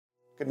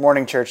Good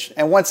morning, church.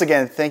 And once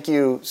again, thank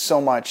you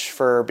so much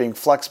for being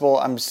flexible.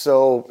 I'm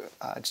so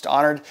just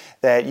honored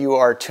that you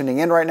are tuning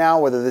in right now,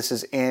 whether this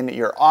is in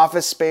your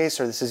office space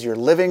or this is your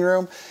living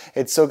room.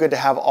 It's so good to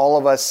have all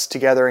of us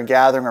together and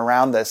gathering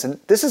around this. And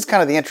this is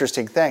kind of the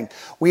interesting thing.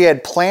 We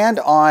had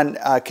planned on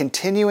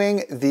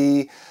continuing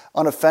the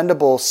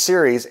Unoffendable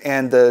series,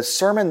 and the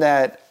sermon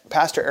that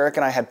Pastor Eric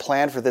and I had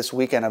planned for this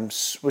weekend, I'm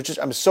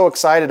so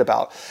excited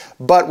about.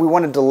 But we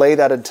want to delay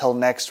that until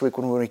next week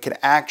when we can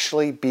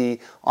actually be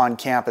on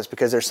campus,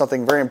 because there's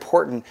something very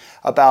important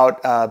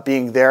about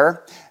being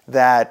there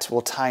that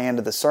will tie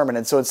into the sermon.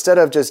 And so instead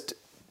of just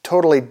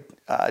totally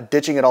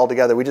ditching it all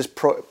together, we just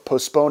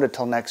postponed it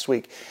till next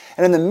week.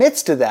 And in the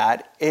midst of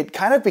that, it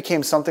kind of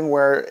became something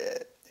where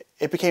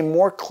it became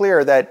more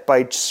clear that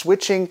by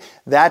switching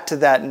that to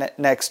that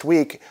next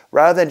week,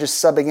 rather than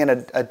just subbing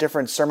in a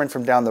different sermon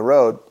from down the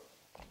road,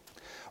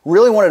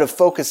 really wanted to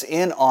focus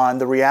in on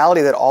the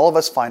reality that all of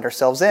us find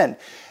ourselves in.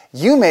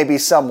 You may be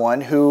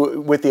someone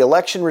who, with the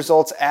election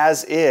results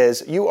as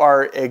is, you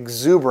are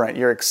exuberant,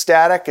 you're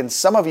ecstatic, and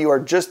some of you are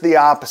just the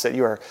opposite.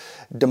 You are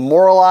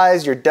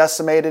demoralized, you're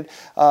decimated.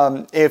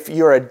 If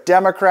you're a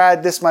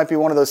Democrat, this might be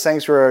one of those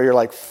things where you're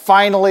like,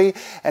 finally.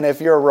 And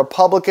if you're a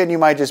Republican, you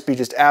might just be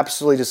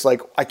absolutely just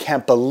like, I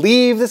can't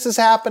believe this is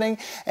happening.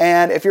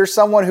 And if you're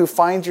someone who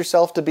finds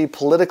yourself to be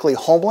politically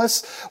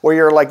homeless, where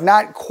you're like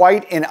not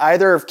quite in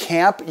either of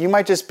camp, you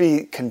might just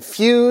be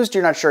confused,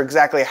 you're not sure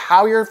exactly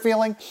how you're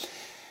feeling.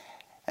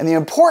 And the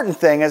important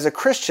thing as a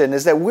Christian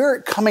is that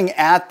we're coming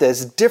at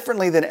this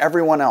differently than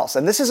everyone else.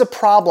 And this is a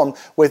problem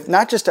with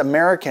not just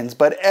Americans,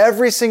 but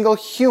every single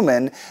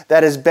human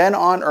that has been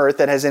on earth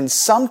that has in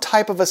some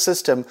type of a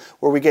system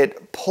where we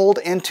get pulled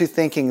into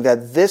thinking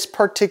that this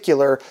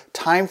particular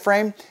time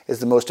frame is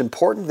the most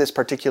important, this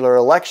particular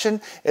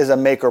election is a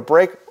make or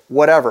break,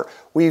 whatever.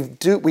 We've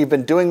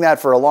been doing that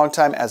for a long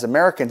time as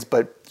Americans,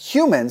 but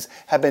humans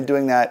have been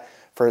doing that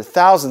for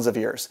thousands of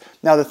years.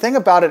 Now, the thing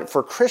about it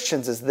for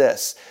Christians is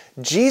this.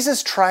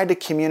 Jesus tried to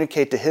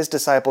communicate to his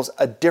disciples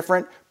a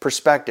different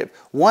perspective.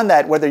 One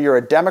that, whether you're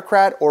a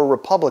Democrat or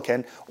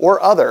Republican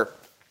or other,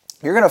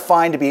 you're going to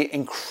find to be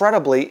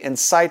incredibly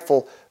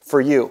insightful for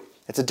you.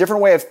 It's a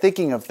different way of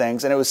thinking of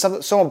things, and it was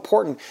so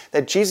important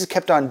that Jesus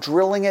kept on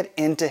drilling it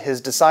into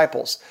his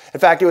disciples. In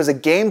fact, it was a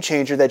game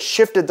changer that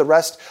shifted the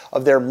rest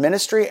of their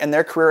ministry and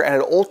their career, and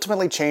it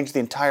ultimately changed the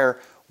entire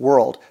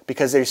world,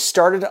 because they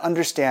started to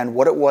understand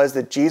what it was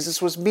that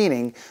Jesus was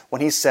meaning when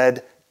he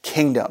said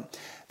kingdom.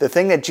 The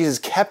thing that Jesus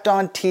kept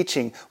on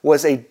teaching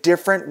was a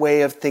different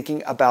way of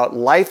thinking about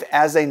life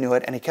as they knew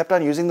it, and he kept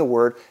on using the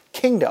word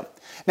kingdom.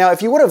 Now,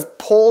 if you would have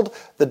polled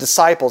the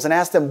disciples and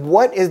asked them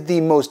what is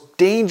the most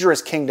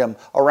dangerous kingdom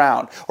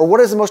around, or what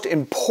is the most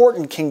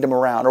important kingdom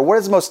around, or what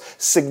is the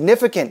most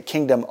significant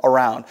kingdom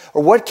around,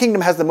 or what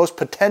kingdom has the most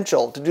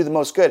potential to do the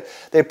most good,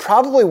 they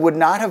probably would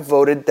not have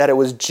voted that it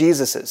was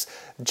Jesus's.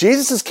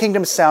 Jesus's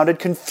kingdom sounded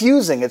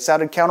confusing. It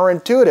sounded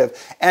counterintuitive.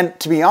 And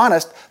to be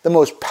honest, the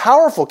most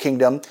powerful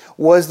kingdom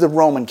was the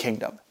Roman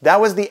kingdom. That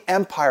was the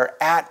empire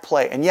at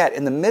play. And yet,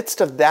 in the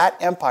midst of that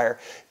empire,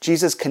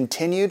 Jesus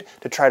continued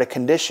to try to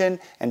condition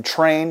and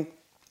train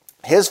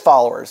his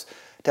followers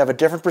to have a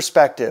different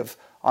perspective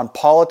on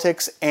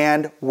politics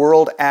and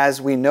world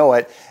as we know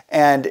it.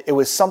 And it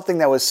was something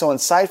that was so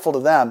insightful to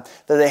them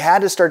that they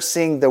had to start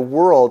seeing the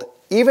world,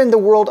 even the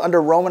world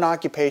under Roman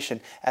occupation,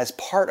 as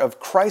part of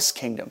Christ's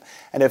kingdom.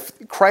 And if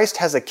Christ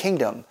has a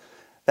kingdom,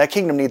 that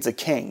kingdom needs a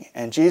king.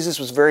 And Jesus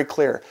was very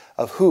clear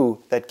of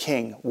who that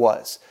king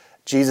was.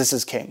 Jesus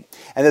is king.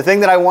 And the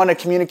thing that I want to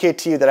communicate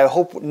to you that I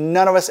hope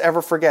none of us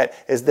ever forget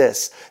is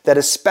this, that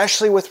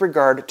especially with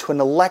regard to an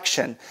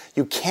election,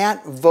 you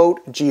can't vote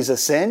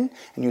Jesus in,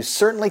 and you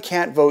certainly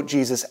can't vote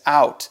Jesus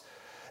out,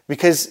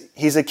 because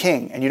he's a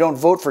king, and you don't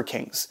vote for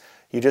kings.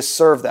 You just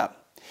serve them.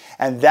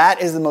 And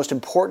that is the most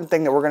important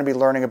thing that we're going to be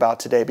learning about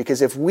today,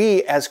 because if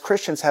we as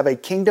Christians have a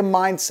kingdom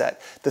mindset,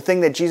 the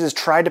thing that Jesus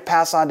tried to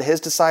pass on to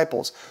his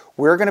disciples,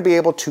 we're going to be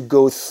able to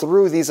go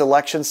through these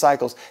election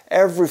cycles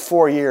every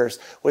 4 years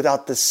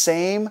without the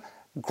same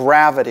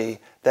gravity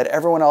that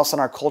everyone else in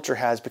our culture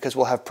has, because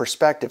we'll have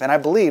perspective. And I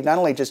believe not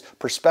only just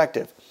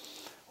perspective,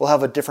 we'll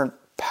have a different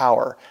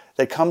power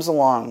that comes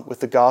along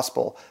with the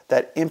gospel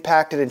that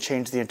impacted and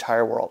changed the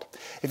entire world.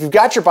 If you've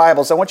got your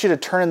Bibles, I want you to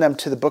turn them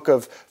to the book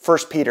of 1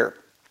 Peter.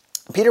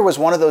 Peter was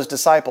one of those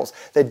disciples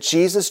that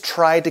Jesus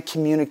tried to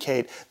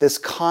communicate this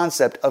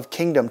concept of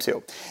kingdom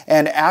to.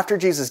 And after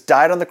Jesus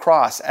died on the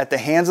cross at the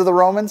hands of the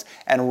Romans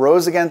and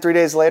rose again 3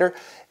 days later,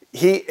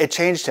 it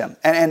changed him.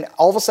 And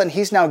all of a sudden,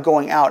 he's now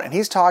going out and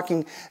he's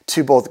talking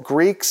to both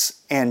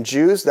Greeks and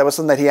Jews. That was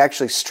something that he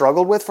actually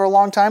struggled with for a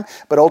long time,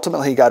 but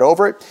ultimately he got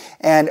over it.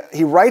 And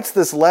he writes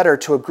this letter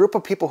to a group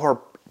of people who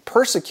are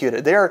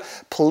persecuted. They're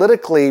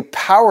politically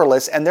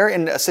powerless, and they're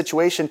in a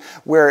situation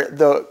where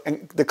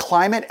the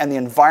climate and the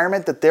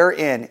environment that they're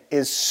in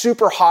is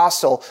super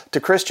hostile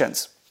to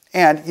Christians.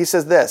 And he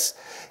says this,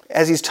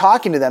 as he's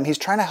talking to them, he's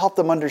trying to help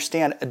them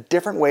understand a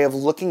different way of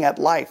looking at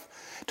life,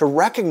 to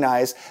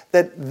recognize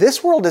that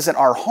this world isn't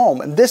our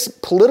home, and this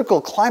political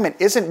climate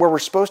isn't where we're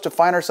supposed to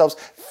find ourselves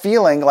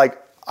feeling like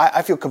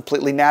I feel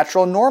completely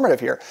natural and normative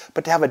here,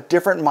 but to have a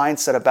different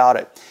mindset about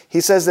it.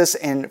 He says this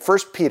in 1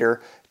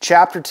 Peter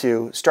chapter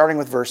 2, starting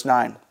with verse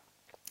 9.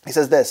 He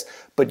says this,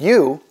 "But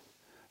you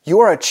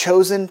are a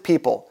chosen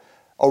people,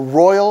 a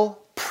royal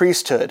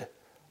priesthood,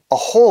 a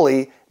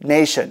holy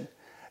nation,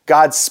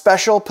 God's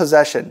special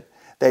possession,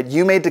 that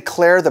you may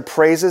declare the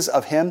praises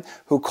of him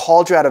who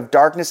called you out of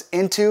darkness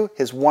into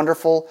his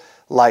wonderful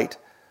light.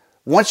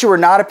 Once you were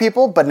not a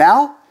people, but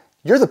now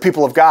you're the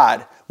people of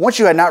God. Once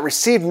you had not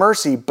received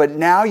mercy, but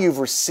now you've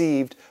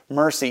received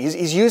mercy."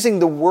 He's using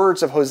the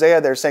words of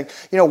Hosea there, saying,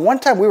 one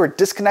time we were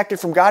disconnected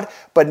from God,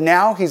 but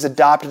now he's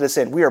adopted us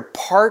in. We are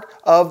part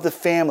of the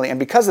family. And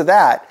because of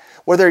that,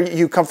 whether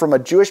you come from a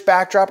Jewish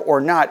backdrop or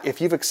not,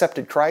 if you've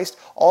accepted Christ,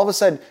 all of a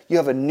sudden you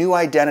have a new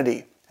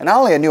identity. And not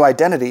only a new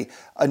identity,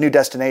 a new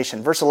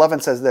destination. Verse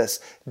 11 says this,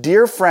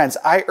 "Dear friends,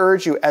 I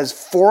urge you as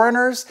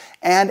foreigners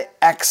and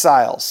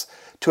exiles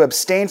to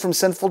abstain from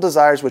sinful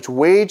desires which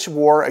wage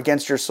war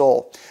against your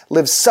soul.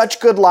 Live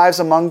such good lives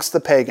amongst the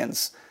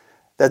pagans,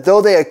 that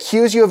though they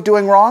accuse you of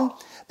doing wrong,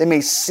 they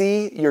may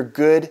see your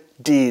good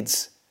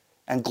deeds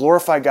and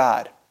glorify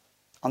God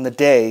on the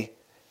day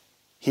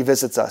he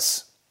visits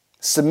us.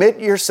 Submit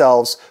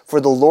yourselves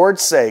for the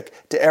Lord's sake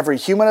to every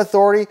human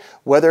authority,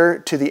 whether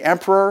to the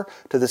emperor,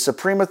 to the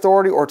supreme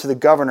authority, or to the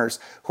governors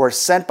who are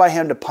sent by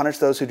him to punish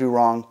those who do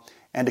wrong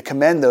and to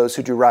commend those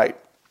who do right.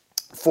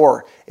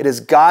 For it is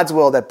God's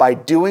will that by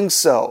doing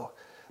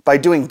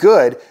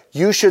good,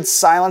 you should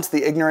silence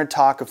the ignorant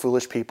talk of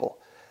foolish people.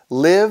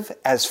 Live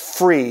as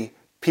free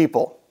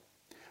people,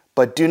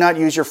 but do not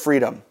use your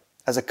freedom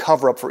as a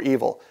cover-up for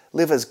evil.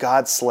 Live as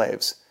God's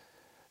slaves.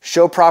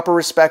 Show proper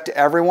respect to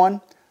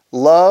everyone.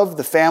 Love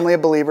the family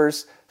of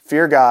believers,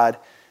 fear God,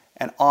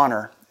 and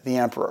honor the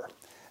emperor."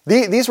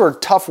 These were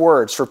tough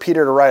words for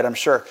Peter to write, I'm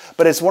sure.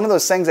 But it's one of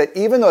those things that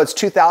even though it's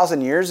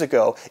 2,000 years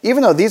ago,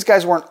 even though these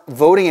guys weren't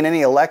voting in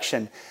any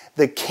election,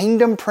 the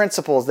kingdom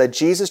principles that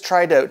Jesus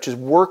tried to just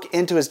work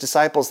into his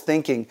disciples'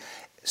 thinking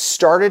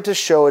started to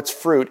show its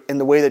fruit in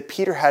the way that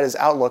Peter had his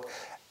outlook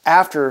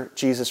after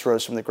Jesus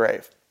rose from the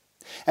grave.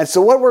 And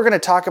so what we're going to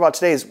talk about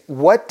today is,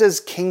 what does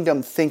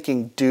kingdom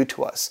thinking do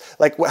to us?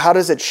 Like, how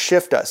does it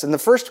shift us? And the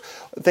first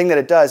thing that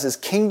it does is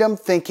kingdom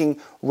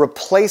thinking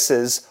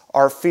replaces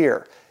our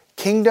fear.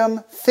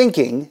 Kingdom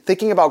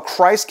thinking about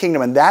Christ's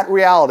kingdom and that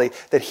reality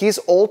that he's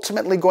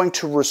ultimately going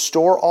to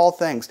restore all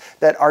things,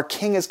 that our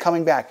king is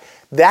coming back.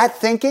 That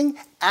thinking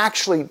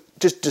actually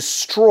just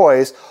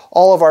destroys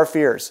all of our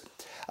fears.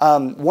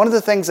 One of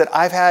the things that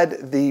I've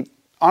had the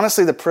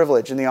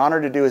privilege and the honor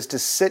to do is to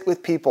sit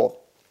with people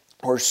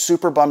who are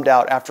super bummed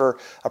out after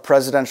a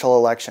presidential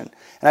election.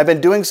 And I've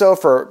been doing so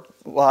for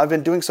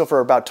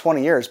about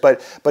 20 years,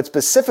 but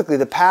specifically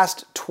the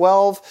past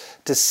 12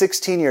 to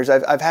 16 years,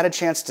 I've had a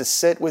chance to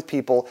sit with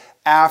people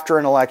after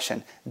an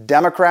election,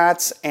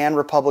 Democrats and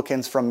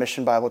Republicans from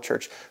Mission Bible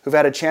Church, who've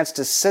had a chance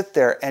to sit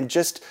there and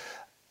just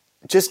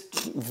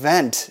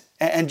vent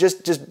and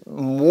just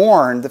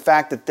mourn the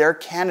fact that their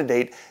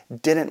candidate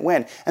didn't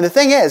win. And the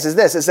thing is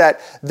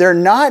that they're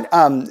not,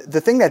 the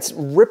thing that's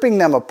ripping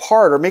them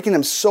apart or making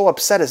them so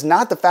upset is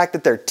not the fact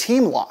that their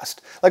team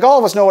lost. Like, all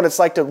of us know what it's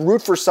like to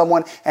root for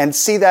someone and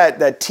see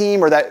that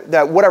team or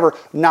that whatever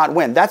not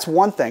win. That's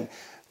one thing.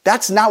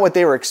 That's not what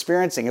they were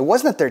experiencing. It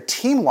wasn't that their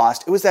team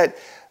lost. It was that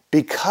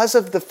because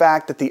of the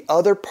fact that the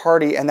other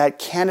party and that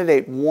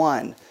candidate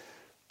won,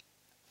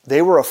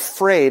 they were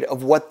afraid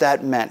of what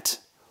that meant,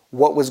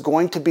 what was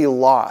going to be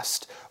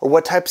lost, or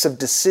what types of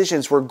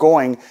decisions were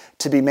going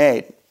to be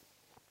made.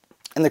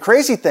 And the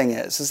crazy thing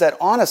is that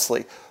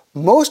honestly,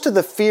 most of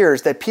the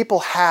fears that people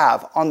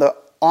have on the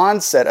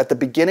onset at the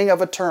beginning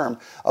of a term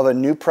of a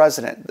new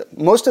president,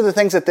 most of the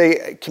things that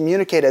they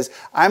communicate as,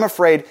 I'm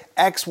afraid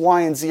X,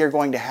 Y, and Z are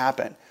going to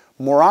happen.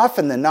 More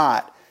often than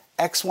not,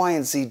 X, Y,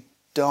 and Z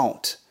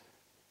don't.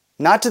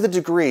 Not to the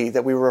degree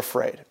that we were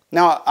afraid.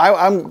 Now,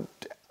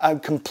 I'm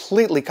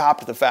completely copped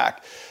to the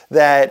fact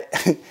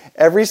that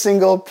every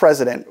single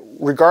president,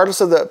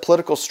 regardless of the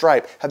political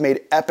stripe, have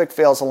made epic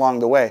fails along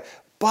the way.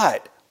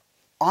 But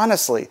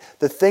honestly,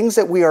 the things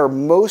that we are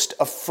most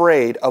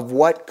afraid of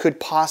what could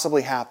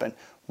possibly happen,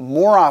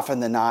 more often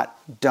than not,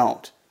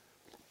 don't.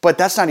 But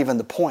that's not even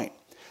the point.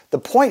 The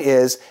point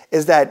is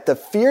that the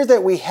fear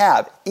that we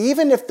have,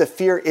 even if the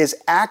fear is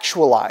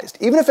actualized,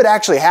 even if it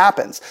actually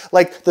happens,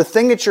 like the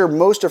thing that you're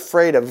most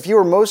afraid of, if you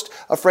were most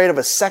afraid of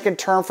a second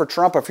term for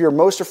Trump, or if you're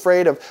most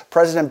afraid of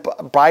President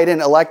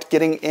Biden-elect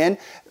getting in,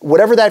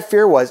 whatever that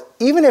fear was,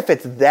 even if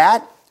it's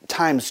that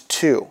times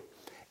 2,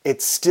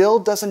 it still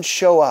doesn't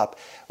show up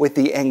with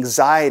the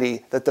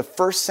anxiety that the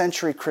first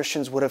century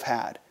Christians would have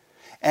had.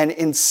 And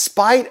in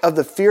spite of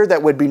the fear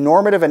that would be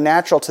normative and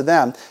natural to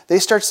them, they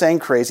start saying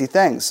crazy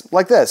things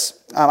like this.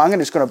 I'm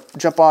just going to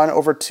jump on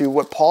over to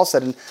what Paul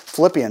said in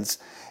Philippians.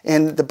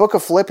 In the book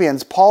of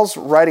Philippians, Paul's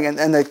writing,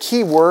 and the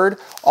key word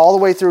all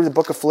the way through the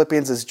book of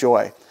Philippians is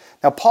joy.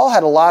 Now, Paul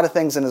had a lot of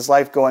things in his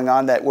life going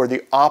on that were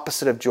the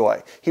opposite of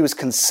joy. He was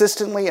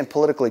consistently in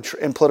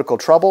political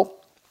trouble.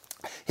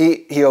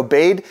 He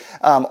obeyed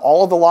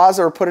all of the laws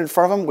that were put in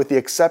front of him, with the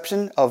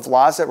exception of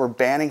laws that were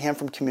banning him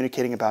from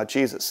communicating about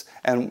Jesus.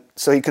 And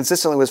so he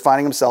consistently was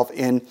finding himself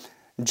in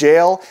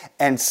jail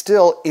and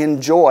still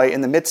in joy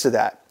in the midst of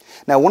that.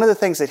 Now, one of the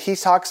things that he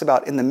talks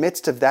about in the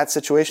midst of that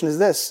situation is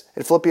this.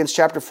 In Philippians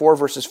chapter 4,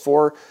 verses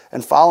 4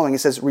 and following, he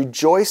says,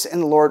 "Rejoice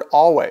in the Lord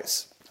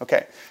always."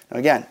 Okay, now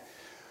again,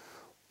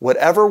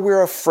 whatever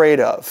we're afraid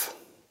of,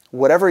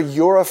 whatever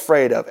you're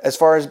afraid of, as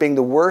far as being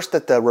the worst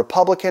that the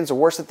Republicans or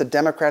worst that the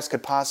Democrats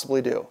could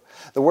possibly do,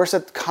 the worst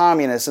that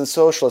communists and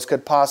socialists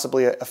could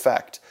possibly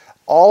affect,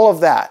 all of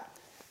that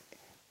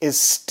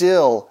is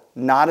still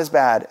not as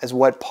bad as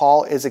what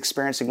Paul is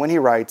experiencing when he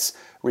writes,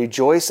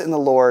 "Rejoice in the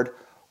Lord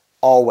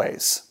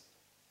always."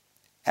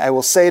 I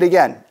will say it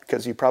again,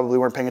 because you probably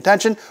weren't paying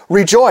attention.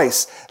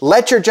 Rejoice.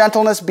 Let your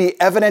gentleness be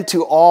evident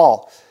to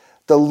all.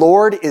 The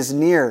Lord is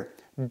near.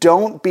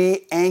 Don't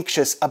be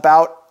anxious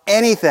about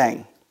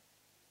anything,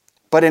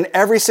 but in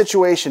every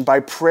situation, by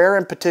prayer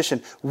and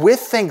petition, with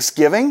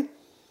thanksgiving,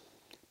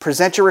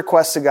 present your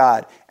requests to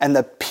God, and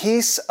the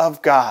peace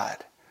of God.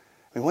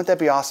 I mean, wouldn't that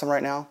be awesome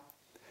right now?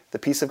 The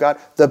peace of God?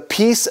 The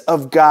peace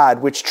of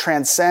God, which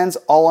transcends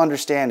all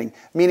understanding,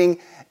 meaning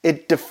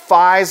it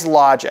defies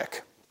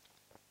logic,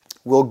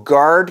 will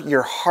guard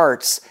your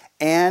hearts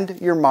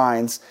and your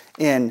minds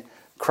in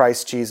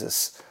Christ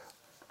Jesus.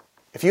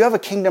 If you have a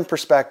kingdom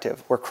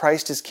perspective where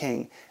Christ is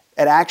king,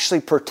 it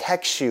actually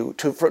protects you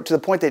to the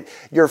point that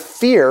your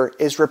fear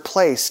is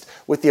replaced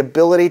with the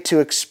ability to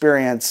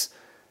experience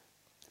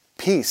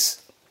peace.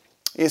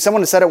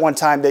 Someone said at one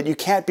time that you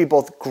can't be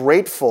both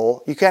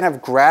grateful, you can't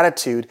have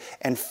gratitude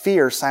and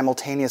fear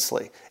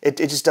simultaneously. It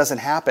just doesn't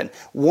happen.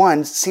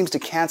 One seems to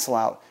cancel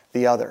out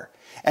the other.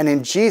 And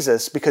in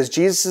Jesus, because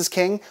Jesus is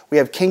king, we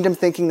have kingdom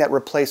thinking that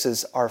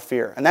replaces our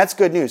fear. And that's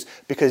good news,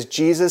 because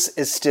Jesus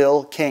is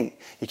still king.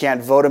 You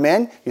can't vote him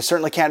in. You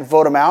certainly can't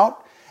vote him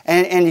out.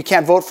 And you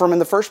can't vote for him in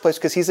the first place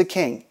because he's a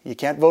king. You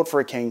can't vote for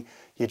a king.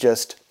 You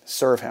just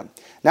serve him.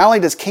 Not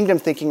only does kingdom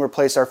thinking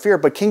replace our fear,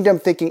 but kingdom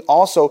thinking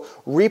also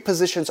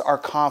repositions our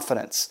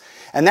confidence.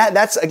 And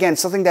that's, again,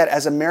 something that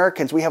as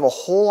Americans, we have a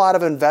whole lot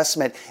of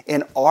investment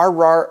in our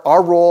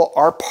role,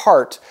 our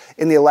part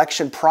in the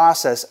election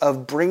process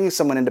of bringing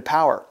someone into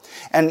power.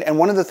 And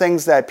one of the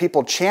things that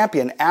people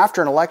champion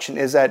after an election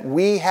is that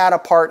we had a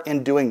part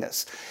in doing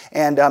this.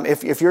 And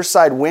if your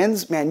side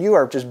wins, man, you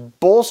are just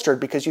bolstered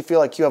because you feel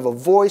like you have a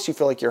voice, you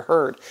feel like you're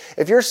heard.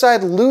 If your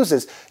side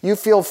loses, you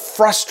feel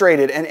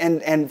frustrated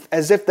and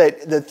as if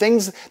the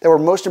things that were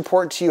most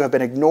important to you have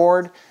been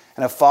ignored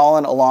and have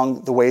fallen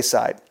along the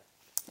wayside.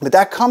 But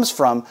that comes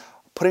from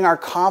putting our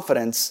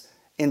confidence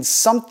in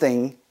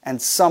something and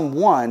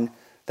someone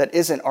that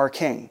isn't our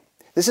king.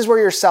 This is where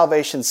your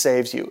salvation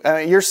saves you.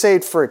 You're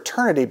saved for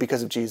eternity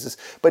because of Jesus,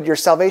 but your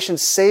salvation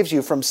saves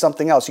you from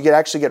something else. You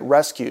actually get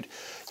rescued.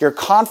 Your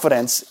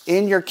confidence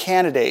in your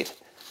candidate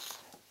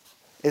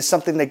is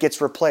something that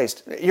gets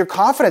replaced. Your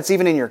confidence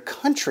even in your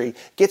country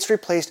gets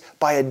replaced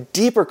by a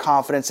deeper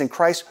confidence in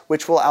Christ,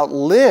 which will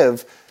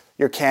outlive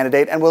your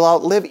candidate and will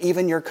outlive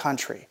even your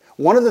country.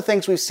 One of the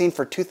things we've seen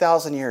for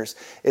 2,000 years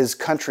is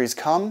countries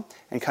come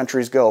and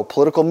countries go.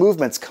 Political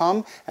movements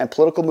come and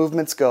political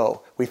movements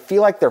go. We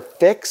feel like they're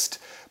fixed,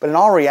 but in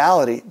all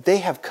reality, they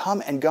have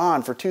come and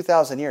gone for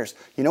 2,000 years.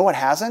 You know what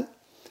hasn't?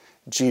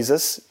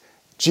 Jesus.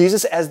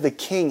 Jesus as the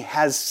king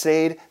has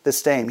stayed the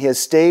same. He has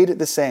stayed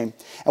the same.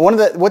 And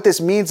what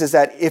this means is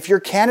that if your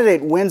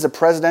candidate wins a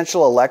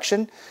presidential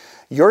election,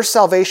 your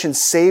salvation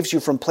saves you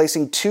from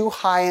placing too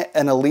high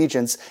an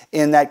allegiance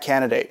in that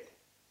candidate.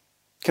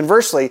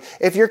 Conversely,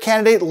 if your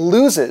candidate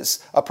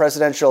loses a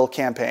presidential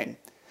campaign,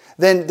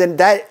 then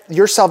that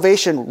your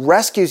salvation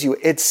rescues you.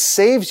 It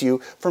saves you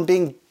from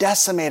being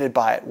decimated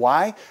by it.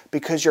 Why?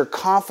 Because your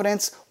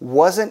confidence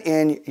wasn't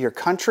in your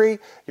country,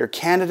 your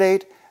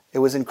candidate, it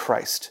was in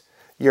Christ.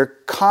 Your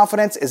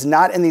confidence is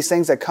not in these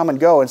things that come and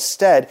go.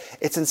 Instead,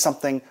 it's in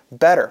something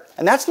better.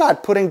 And that's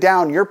not putting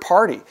down your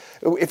party.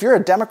 If you're a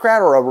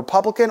Democrat or a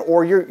Republican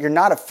or you're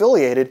not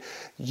affiliated,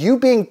 you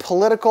being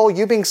political,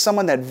 you being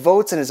someone that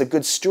votes and is a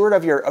good steward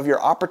of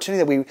your opportunity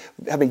that we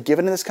have been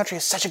given in this country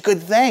is such a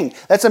good thing.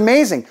 That's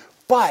amazing.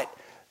 But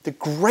the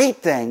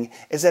great thing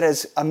is that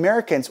as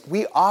Americans,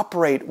 we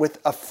operate with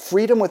a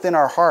freedom within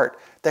our heart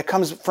that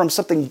comes from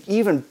something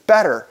even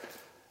better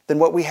than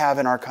what we have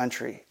in our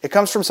country. It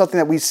comes from something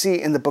that we see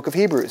in the book of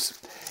Hebrews.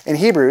 In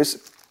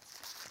Hebrews,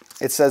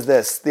 it says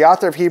this. The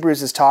author of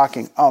Hebrews is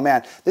talking. Oh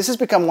man, this has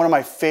become one of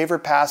my favorite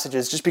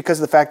passages just because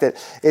of the fact that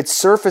it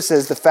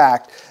surfaces the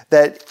fact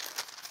that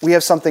we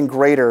have something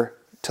greater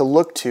to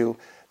look to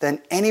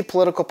than any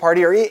political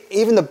party or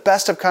even the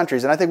best of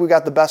countries. And I think we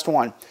got the best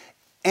one.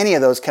 Any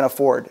of those can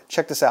afford.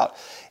 Check this out.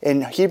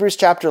 In Hebrews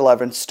chapter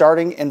 11,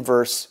 starting in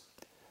verse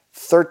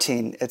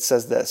 13, it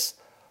says this.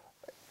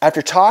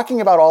 After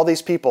talking about all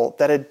these people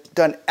that had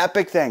done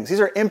epic things, these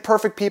are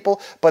imperfect people,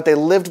 but they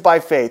lived by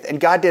faith, and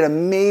God did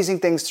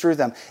amazing things through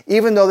them,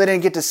 even though they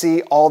didn't get to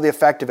see all the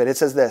effect of it. It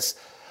says this,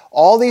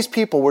 all these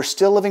people were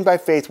still living by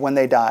faith when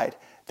they died.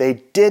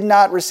 They did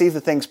not receive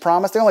the things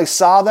promised. They only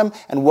saw them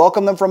and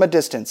welcomed them from a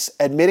distance,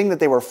 admitting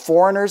that they were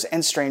foreigners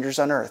and strangers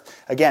on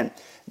earth. Again,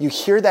 you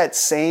hear that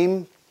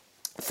same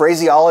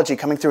phraseology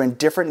coming through in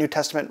different New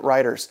Testament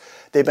writers.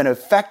 They've been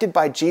affected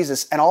by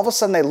Jesus, and all of a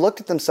sudden they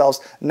looked at themselves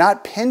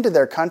not pinned to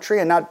their country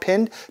and not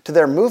pinned to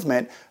their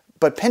movement,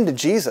 but pinned to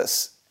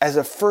Jesus as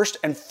a first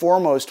and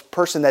foremost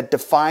person that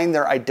defined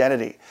their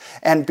identity.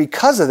 And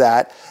because of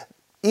that,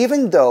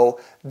 even though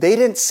they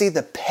didn't see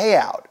the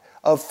payout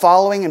of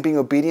following and being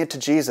obedient to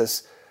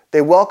Jesus, they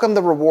welcomed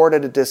the reward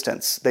at a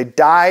distance. They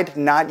died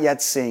not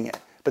yet seeing it.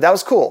 But that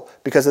was cool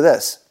because of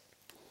this.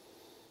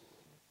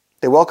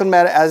 They welcomed him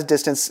at a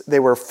distance. They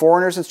were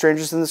foreigners and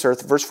strangers in this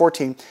earth. Verse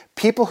 14,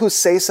 people who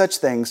say such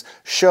things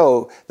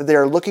show that they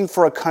are looking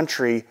for a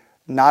country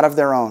not of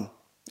their own.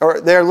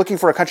 Or they're looking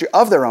for a country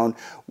of their own.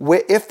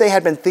 If they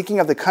had been thinking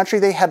of the country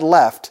they had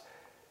left,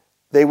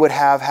 they would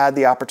have had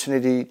the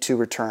opportunity to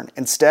return.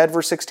 Instead,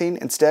 verse 16,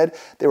 instead,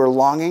 they were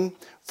longing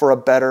for a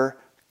better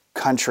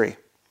country,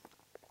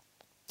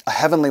 a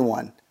heavenly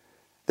one.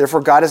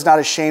 Therefore, God is not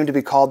ashamed to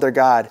be called their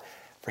God,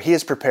 for he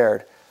has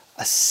prepared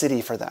a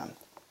city for them.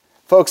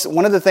 Folks,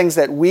 one of the things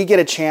that we get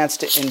a chance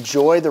to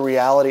enjoy the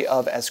reality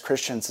of as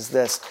Christians is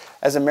this.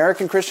 As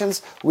American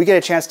Christians, we get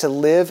a chance to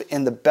live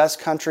in the best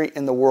country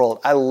in the world.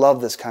 I love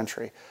this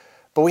country.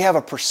 But we have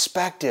a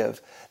perspective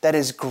that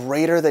is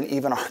greater than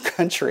even our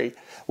country.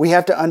 We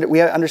have to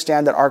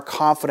understand that our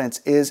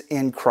confidence is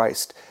in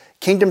Christ.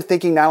 Kingdom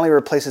thinking not only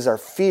replaces our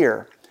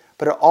fear,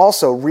 but it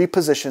also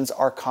repositions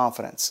our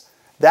confidence.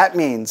 That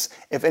means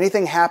if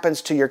anything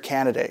happens to your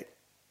candidate,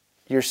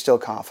 you're still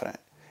confident.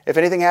 If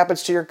anything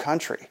happens to your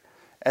country,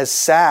 as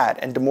sad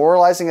and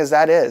demoralizing as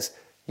that is,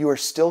 you are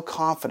still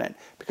confident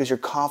because your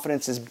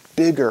confidence is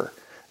bigger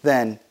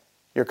than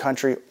your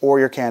country or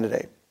your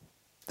candidate.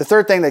 The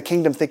third thing that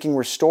kingdom thinking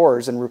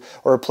restores or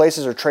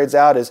replaces or trades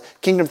out is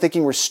kingdom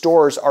thinking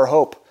restores our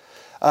hope.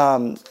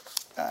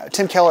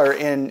 Tim Keller,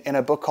 in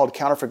a book called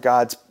Counterfeit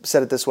Gods,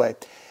 said it this way.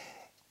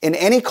 In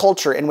any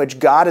culture in which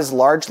God is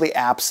largely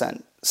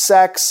absent,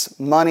 sex,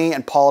 money,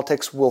 and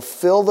politics will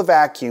fill the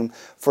vacuum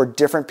for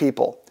different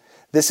people.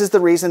 This is the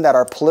reason that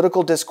our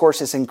political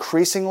discourse is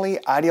increasingly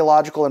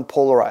ideological and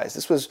polarized.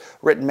 This was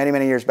written many,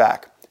 many years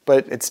back,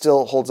 but it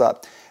still holds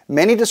up.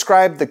 Many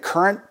describe the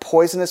current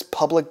poisonous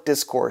public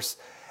discourse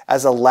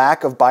as a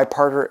lack of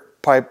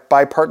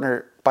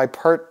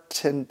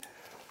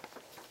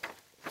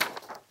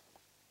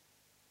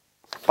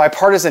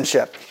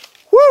bipartisanship.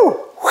 Woo!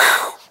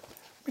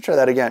 Let me try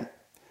that again.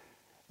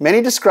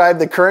 Many describe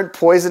the current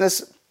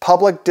poisonous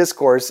public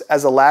discourse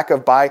as a lack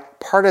of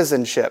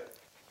bipartisanship.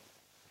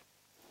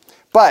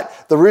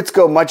 But the roots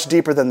go much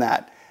deeper than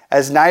that.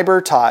 As Niebuhr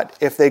taught,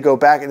 if they go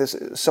back, and this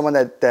is someone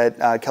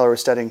that Keller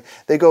was studying,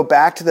 they go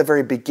back to the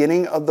very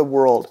beginning of the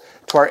world,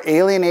 to our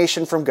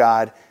alienation from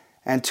God,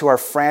 and to our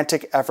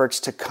frantic efforts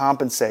to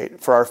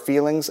compensate for our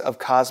feelings of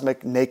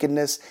cosmic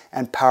nakedness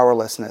and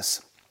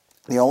powerlessness.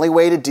 The only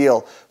way to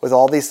deal with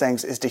all these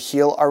things is to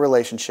heal our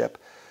relationship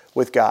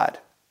with God.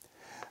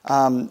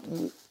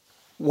 One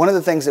of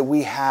the things that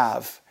we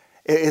have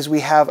is we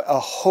have a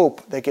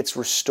hope that gets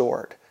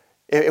restored.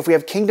 If we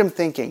have kingdom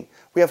thinking,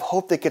 we have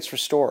hope that gets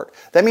restored.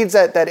 That means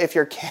that if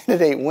your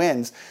candidate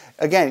wins,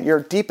 again,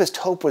 your deepest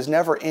hope was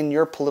never in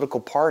your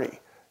political party.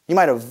 You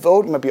might have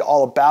voted, you might be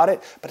all about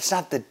it, but it's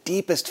not the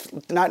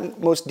deepest,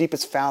 not most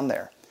deepest found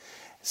there.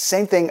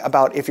 Same thing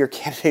about if your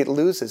candidate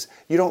loses.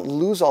 You don't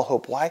lose all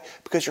hope. Why?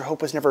 Because your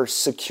hope was never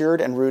secured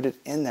and rooted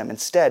in them.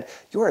 Instead,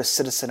 you are a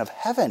citizen of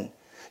heaven.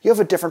 You have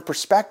a different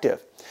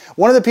perspective.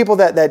 One of the people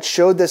that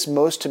showed this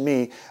most to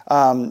me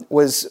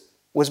was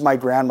my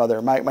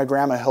grandmother, my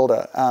grandma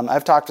Hilda.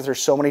 I've talked with her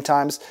so many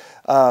times.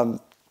 But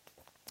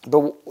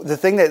the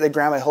thing that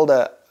Grandma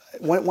Hilda,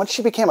 once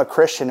she became a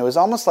Christian, it was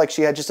almost like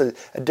she had just a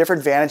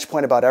different vantage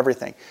point about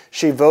everything.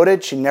 She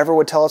voted. She never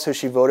would tell us who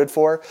she voted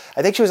for.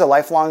 I think she was a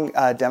lifelong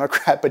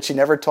Democrat, but she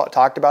never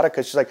talked about it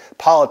because she's like,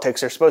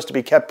 politics are supposed to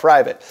be kept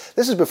private.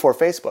 This is before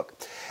Facebook.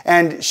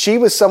 And she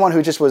was someone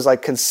who just was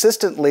like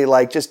consistently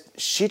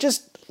she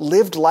just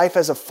lived life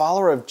as a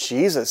follower of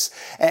Jesus.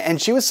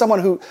 And she was someone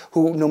who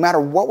no matter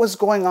what was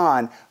going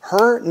on,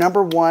 her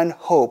number one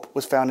hope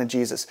was found in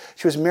Jesus.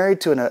 She was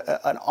married to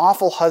an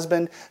awful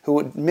husband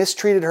who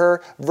mistreated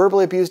her,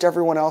 verbally abused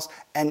everyone else,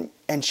 and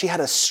she had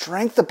a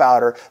strength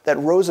about her that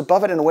rose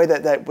above it in a way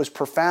that was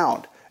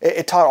profound.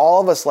 It taught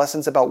all of us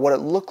lessons about what it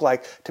looked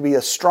like to be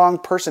a strong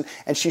person,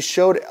 and she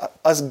showed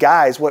us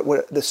guys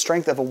what the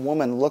strength of a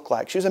woman looked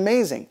like. She was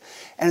amazing.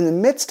 And in the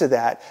midst of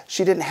that,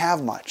 she didn't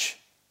have much.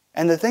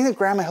 And the thing that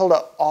Grandma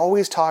Hilda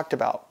always talked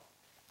about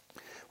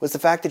was the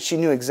fact that she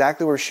knew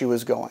exactly where she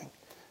was going.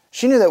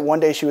 She knew that one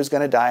day she was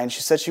going to die, and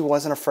she said she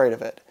wasn't afraid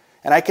of it.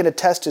 And I can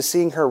attest to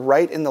seeing her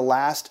right in the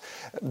last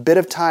bit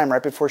of time,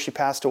 right before she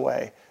passed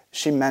away.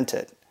 She meant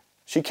it.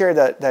 She carried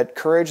that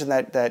courage and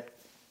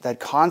that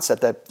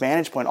concept, that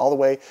vantage point all the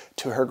way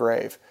to her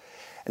grave.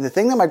 And the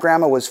thing that my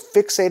grandma was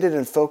fixated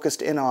and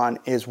focused in on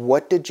is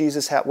what does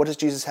Jesus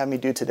have me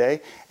do today?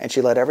 And she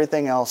let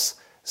everything else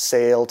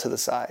sail to the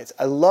sides.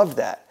 I love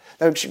that.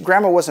 Now,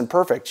 Grandma wasn't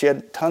perfect. She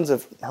had tons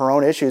of her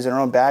own issues and her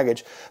own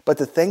baggage. But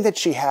the thing that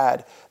she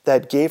had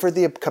that gave her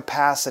the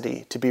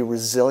capacity to be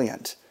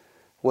resilient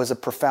was a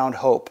profound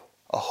hope,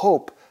 a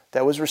hope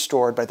that was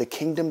restored by the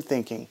kingdom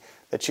thinking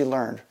that she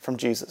learned from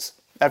Jesus.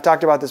 I've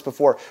talked about this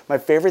before. My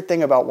favorite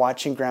thing about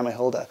watching Grandma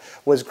Hilda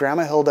was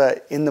Grandma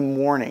Hilda in the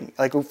morning.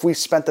 Like if we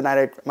spent the night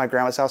at my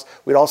grandma's house,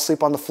 we'd all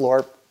sleep on the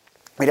floor.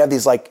 We'd have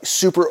these like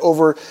super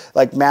over,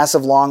 like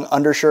massive long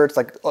undershirts,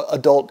 like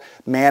adult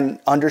man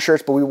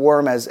undershirts, but we wore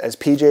them as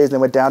PJs, and they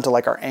went down to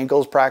like our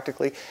ankles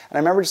practically. And I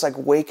remember just like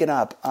waking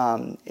up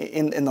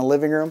in the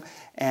living room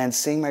and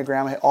seeing my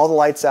grandma, all the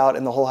lights out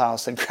in the whole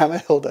house, and Grandma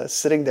Hilda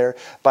sitting there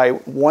by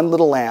one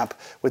little lamp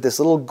with this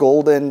little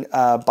golden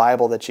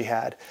Bible that she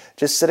had,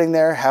 just sitting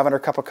there having her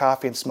cup of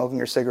coffee and smoking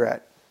her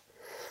cigarette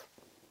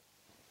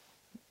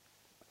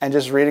and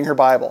just reading her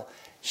Bible.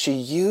 She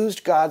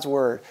used God's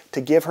word to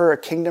give her a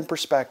kingdom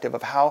perspective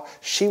of how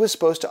she was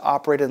supposed to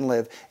operate and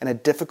live in a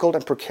difficult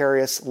and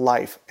precarious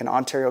life in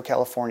Ontario,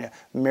 California,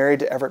 married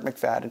to Everett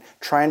McFadden,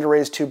 trying to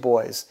raise 2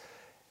 boys.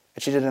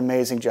 And she did an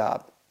amazing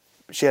job.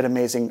 She had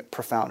amazing,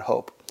 profound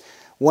hope.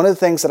 One of the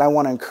things that I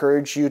want to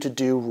encourage you to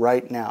do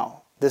right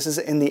now, this is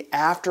in the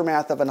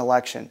aftermath of an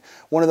election,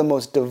 one of the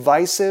most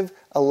divisive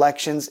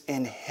elections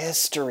in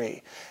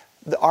history.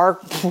 Our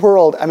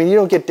world, I mean, you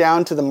don't get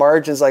down to the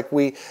margins like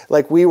we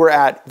were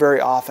at very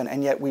often,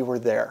 and yet we were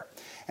there.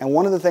 And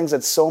one of the things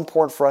that's so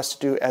important for us to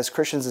do as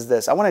Christians is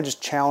this. I want to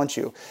just challenge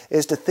you,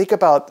 is to think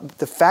about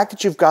the fact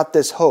that you've got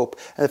this hope,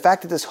 and the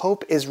fact that this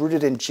hope is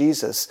rooted in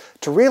Jesus,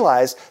 to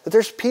realize that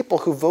there's people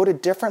who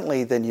voted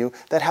differently than you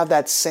that have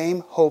that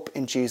same hope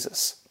in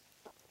Jesus.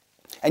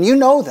 And you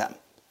know them.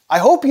 I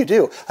hope you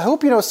do. I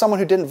hope you know someone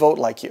who didn't vote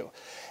like you.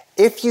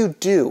 If you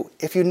do,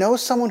 if you know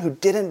someone who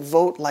didn't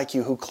vote like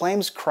you, who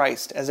claims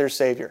Christ as their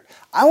Savior,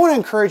 I want to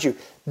encourage you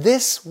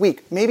this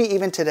week, maybe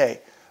even today,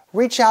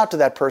 reach out to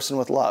that person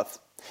with love.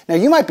 Now,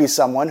 you might be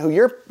someone who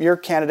your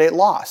candidate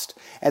lost,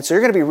 and so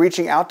you're going to be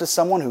reaching out to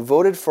someone who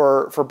voted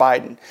for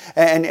Biden.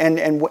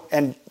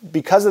 And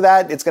because of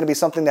that, it's going to be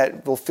something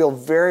that will feel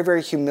very,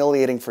 very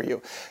humiliating for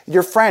you.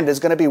 Your friend is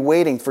going to be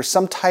waiting for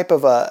some type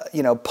of a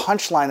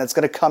punchline that's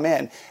going to come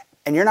in,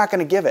 and you're not going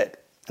to give it.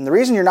 And the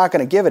reason you're not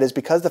going to give it is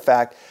because of the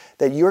fact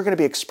that you're going to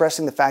be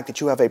expressing the fact that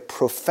you have a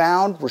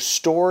profound,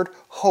 restored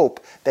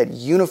hope that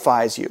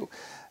unifies you.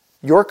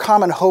 Your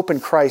common hope in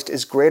Christ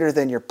is greater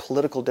than your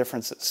political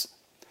differences.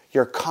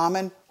 Your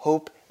common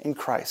hope in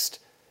Christ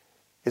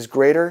is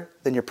greater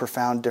than your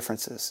profound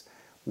differences.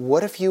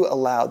 What if you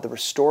allowed the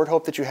restored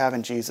hope that you have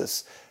in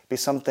Jesus be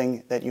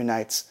something that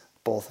unites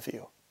both of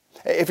you?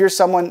 If you're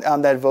someone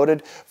that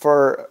voted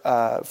for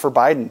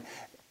Biden,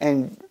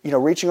 and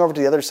reaching over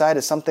to the other side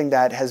is something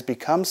that has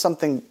become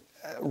something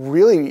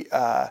really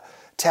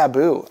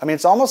taboo. I mean,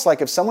 it's almost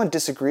like if someone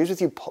disagrees with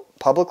you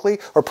publicly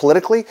or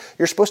politically,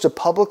 you're supposed to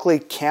publicly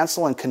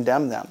cancel and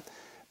condemn them.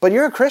 But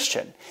you're a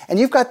Christian, and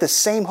you've got the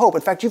same hope.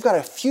 In fact, you've got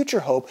a future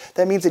hope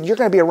that means that you're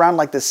going to be around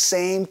like the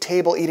same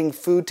table eating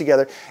food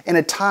together in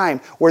a time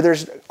where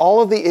there's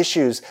all of the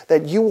issues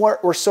that you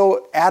were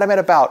so adamant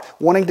about,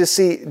 wanting to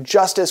see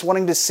justice,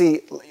 wanting to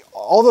see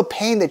all the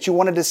pain that you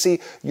wanted to see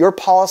your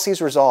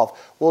policies resolve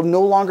will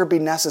no longer be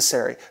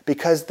necessary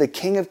because the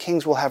King of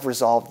Kings will have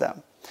resolved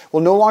them.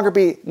 We'll no longer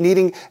be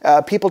needing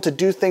people to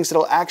do things that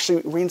will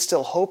actually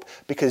reinstill hope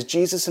because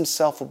Jesus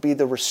himself will be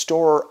the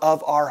restorer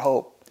of our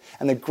hope.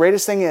 And the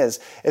greatest thing is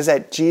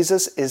that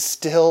Jesus is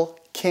still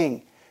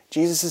King.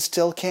 Jesus is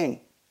still King.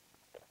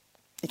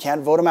 You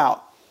can't vote him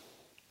out.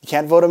 You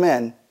can't vote him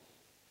in.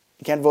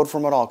 You can't vote for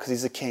him at all because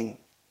he's a king.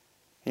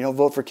 You don't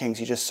vote for kings,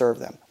 you just serve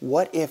them.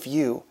 What if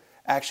you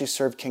actually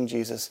serve King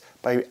Jesus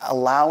by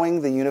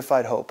allowing the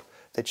unified hope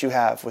that you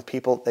have with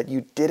people that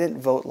you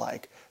didn't vote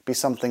like be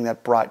something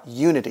that brought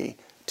unity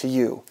to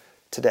you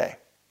today?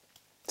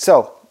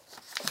 So,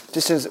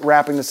 just as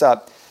wrapping this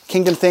up,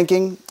 kingdom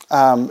thinking,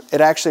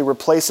 it actually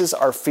replaces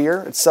our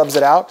fear. It subs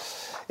it out.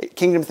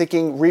 Kingdom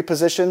thinking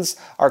repositions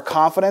our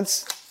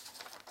confidence.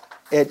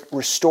 It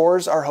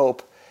restores our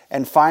hope.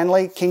 And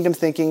finally, kingdom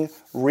thinking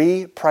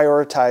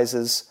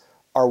reprioritizes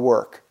our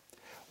work.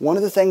 One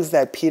of the things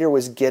that Peter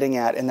was getting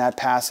at in that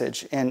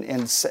passage in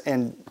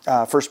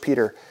 1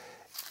 Peter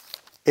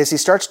is he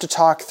starts to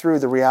talk through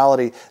the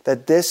reality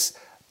that this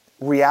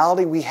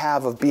reality we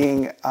have of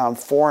being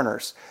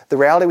foreigners, the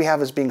reality we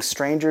have as being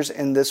strangers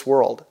in this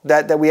world,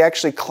 that we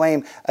actually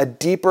claim a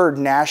deeper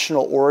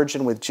national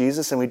origin with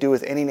Jesus than we do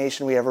with any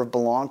nation we ever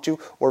belonged to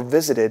or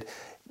visited,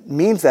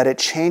 means that it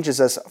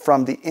changes us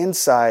from the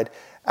inside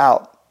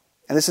out.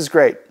 And this is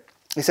great.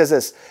 He says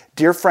this,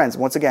 dear friends,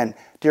 once again,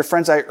 dear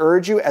friends, I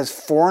urge you as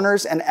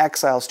foreigners and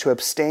exiles to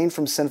abstain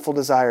from sinful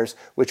desires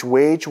which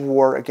wage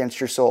war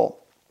against your soul.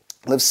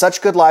 Live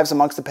such good lives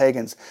amongst the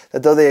pagans,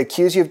 that though they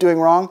accuse you of doing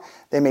wrong,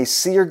 they may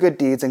see your good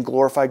deeds and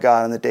glorify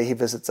God on the day he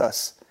visits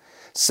us.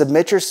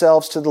 Submit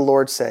yourselves to the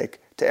Lord's sake,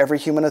 to every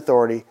human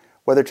authority,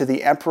 whether to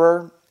the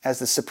emperor as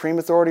the supreme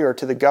authority or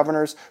to the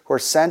governors who are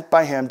sent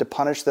by him to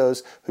punish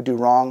those who do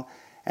wrong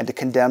and to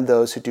condemn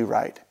those who do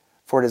right.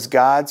 For it is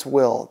God's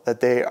will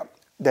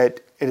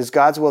that it is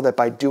God's will that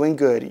by doing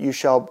good you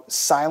shall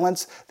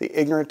silence the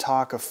ignorant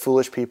talk of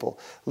foolish people.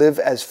 Live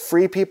as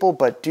free people,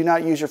 but do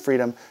not use your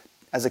freedom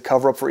as a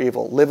cover-up for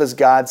evil. Live as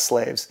God's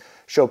slaves.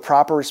 Show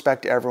proper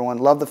respect to everyone.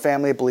 Love the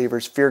family of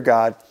believers. Fear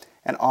God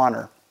and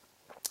honor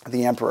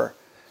the emperor.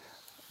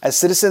 As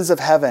citizens of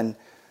heaven,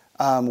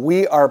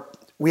 we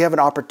have an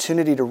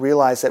opportunity to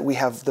realize that we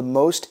have the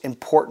most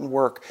important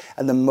work,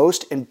 and the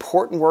most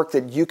important work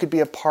that you could be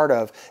a part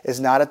of is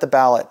not at the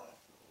ballot.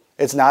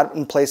 It's not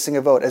in placing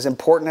a vote. As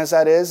important as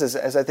that is,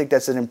 as I think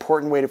that's an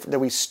important way that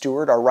we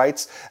steward our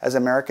rights as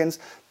Americans,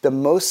 the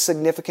most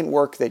significant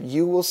work that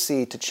you will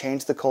see to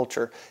change the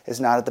culture is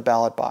not at the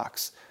ballot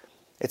box.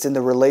 It's in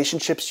the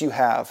relationships you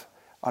have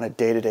on a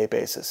day-to-day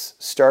basis,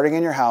 starting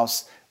in your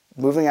house,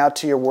 moving out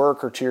to your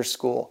work or to your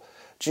school.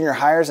 Junior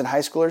hires and high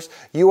schoolers,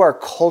 you are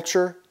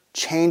culture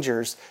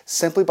changers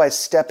simply by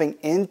stepping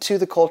into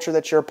the culture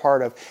that you're a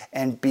part of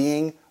and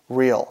being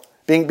real.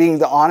 Being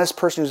the honest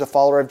person who's a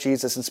follower of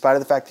Jesus in spite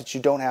of the fact that you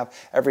don't have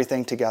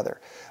everything together.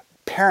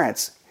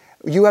 Parents,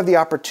 you have the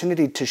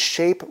opportunity to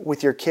shape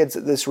with your kids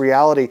this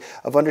reality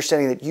of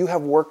understanding that you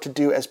have work to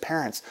do as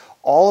parents.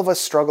 All of us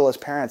struggle as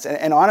parents.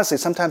 And honestly,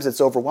 sometimes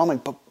it's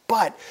overwhelming,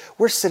 but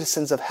we're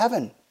citizens of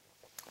heaven.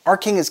 Our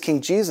King is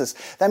King Jesus.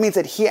 That means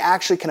that he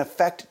actually can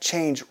affect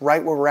change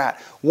right where we're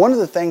at. One of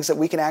the things that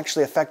we can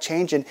actually affect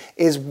change in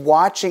is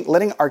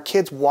letting our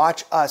kids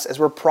watch us as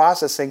we're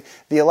processing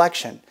the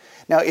election.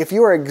 Now, if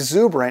you are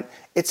exuberant,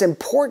 it's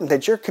important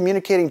that you're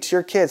communicating to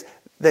your kids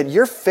that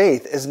your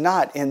faith is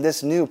not in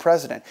this new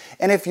president.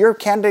 And if your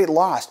candidate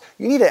lost,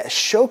 you need to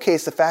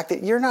showcase the fact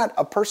that you're not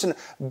a person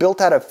built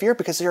out of fear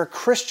because you're a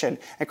Christian.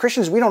 And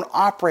Christians, we don't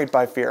operate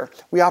by fear.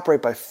 We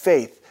operate by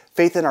faith.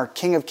 Faith in our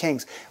King of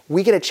Kings.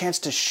 We get a chance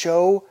to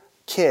show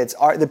kids,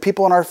 the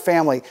people in our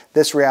family,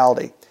 this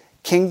reality.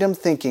 Kingdom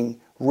thinking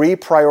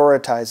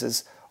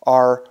reprioritizes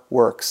our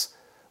works.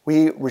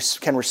 We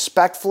can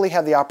respectfully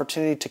have the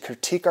opportunity to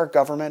critique our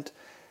government.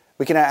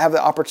 We can have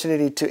the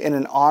opportunity to, in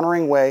an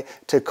honoring way,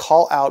 to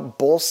call out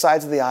both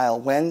sides of the aisle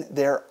when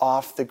they're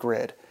off the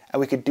grid.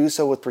 And we could do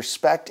so with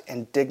respect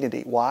and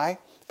dignity. Why?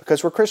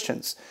 Because we're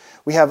Christians.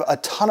 We have a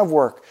ton of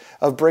work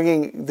of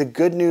bringing the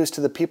good news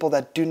to the people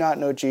that do not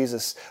know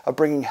Jesus, of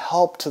bringing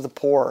help to the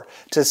poor,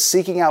 to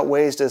seeking out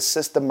ways to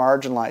assist the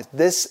marginalized.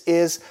 This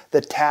is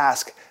the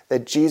task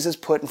that Jesus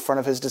put in front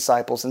of his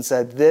disciples and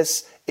said,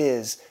 this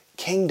is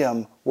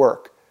kingdom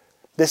work.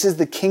 This is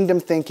the kingdom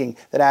thinking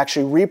that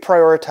actually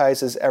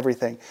reprioritizes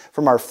everything,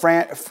 from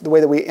the way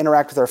that we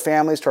interact with our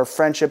families, to our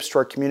friendships, to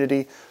our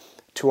community,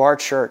 to our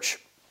church.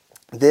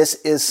 This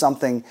is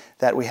something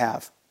that we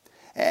have.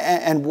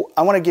 And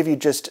I want to give you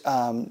just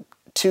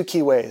two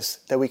key ways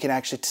that we can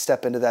actually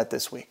step into that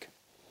this week.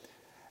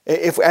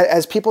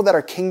 As people that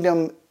are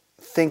kingdom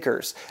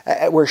thinkers,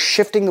 we're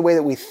shifting the way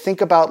that we think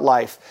about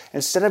life.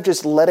 Instead of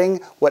just letting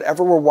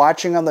whatever we're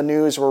watching on the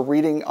news or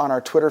reading on our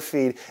Twitter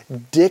feed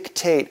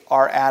dictate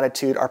our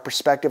attitude, our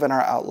perspective, and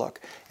our outlook.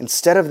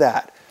 Instead of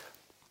that,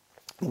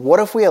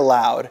 what if we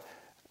allowed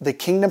the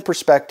kingdom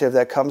perspective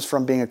that comes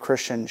from being a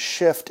Christian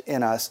shift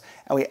in us,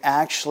 and we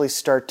actually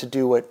start to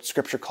do what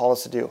Scripture calls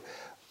us to do?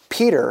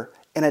 Peter,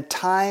 in a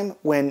time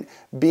when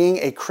being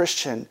a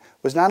Christian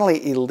was not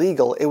only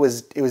illegal, it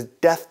was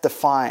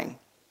death-defying,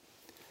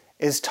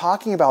 is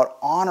talking about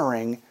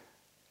honoring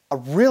a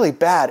really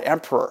bad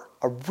emperor,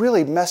 a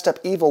really messed up,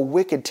 evil,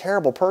 wicked,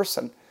 terrible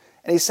person.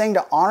 And he's saying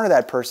to honor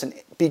that person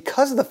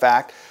because of the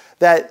fact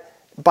that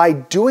by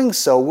doing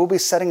so, we'll be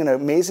setting an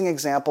amazing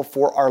example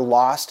for our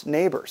lost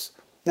neighbors.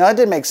 Now, that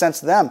didn't make sense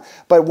to them,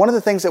 but one of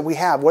the things that we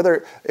have,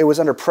 whether it was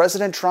under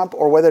President Trump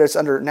or whether it's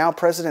under now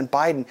President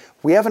Biden,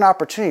 we have an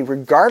opportunity,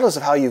 regardless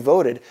of how you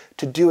voted,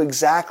 to do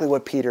exactly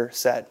what Peter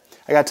said.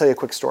 I got to tell you a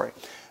quick story.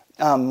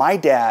 My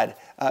dad,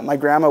 my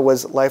grandma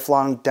was a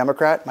lifelong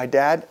Democrat. My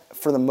dad,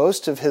 for the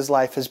most of his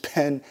life, has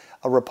been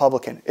a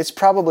Republican. It's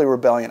probably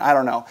rebellion, I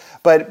don't know.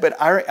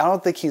 But I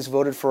don't think he's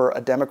voted for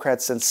a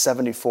Democrat since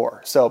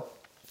 '74. So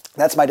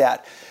that's my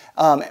dad.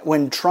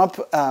 When Trump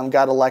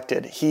got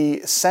elected, he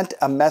sent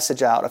a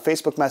message out, a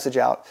Facebook message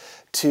out,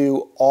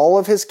 to all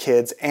of his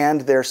kids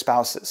and their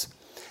spouses.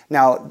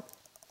 Now,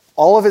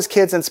 all of his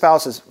kids and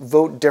spouses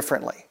vote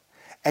differently.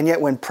 And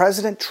yet when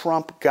President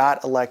Trump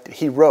got elected,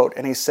 he wrote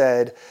and he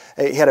said,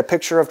 he had a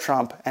picture of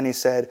Trump and he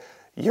said,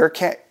 your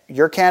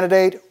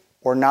candidate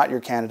or not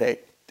your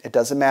candidate, it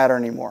doesn't matter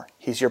anymore.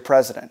 He's your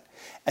president.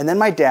 And then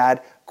my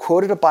dad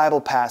quoted a Bible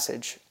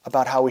passage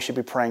about how we should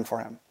be praying for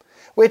him,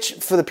 which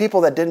for the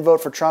people that didn't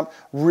vote for Trump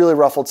really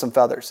ruffled some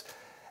feathers.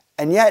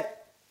 And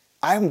yet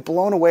I'm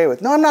blown away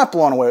with, no, I'm not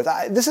blown away with,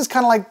 this is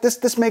kind of like,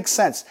 this makes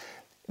sense.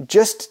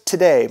 Just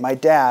today, my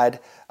dad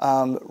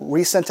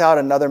resent out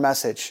another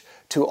message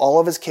to all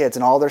of his kids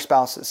and all their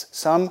spouses,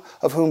 some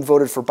of whom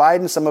voted for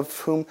Biden, some of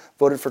whom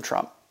voted for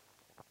Trump.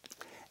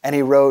 And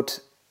he wrote,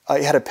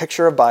 he had a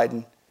picture of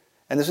Biden,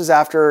 and this was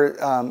after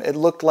it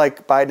looked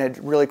like Biden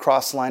had really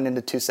crossed the line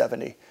into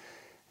 270.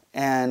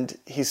 And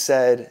he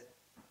said,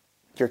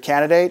 your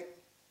candidate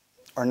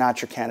or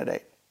not your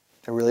candidate,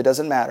 it really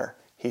doesn't matter.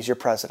 He's your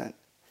president.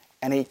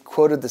 And he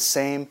quoted the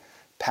same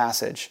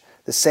passage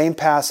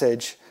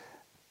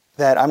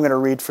that I'm going to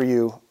read for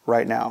you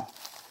right now.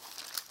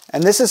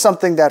 And this is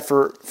something that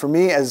for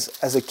me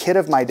as a kid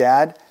of my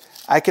dad,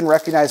 I can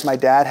recognize my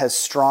dad has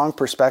strong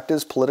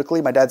perspectives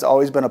politically. My dad's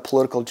always been a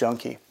political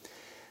junkie.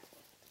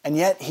 And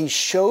yet he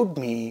showed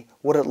me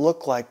what it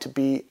looked like to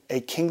be a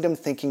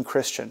kingdom-thinking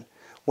Christian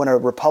when a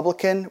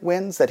Republican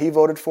wins that he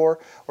voted for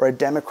or a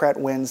Democrat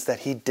wins that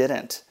he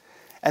didn't.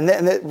 And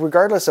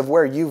regardless of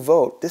where you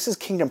vote, this is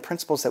kingdom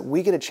principles that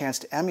we get a chance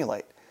to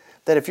emulate.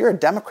 That if you're a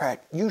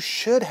Democrat, you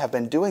should have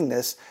been doing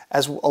this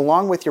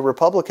along with your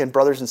Republican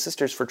brothers and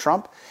sisters for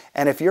Trump.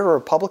 And if you're a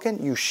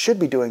Republican, you should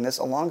be doing this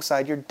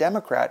alongside your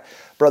Democrat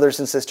brothers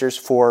and sisters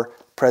for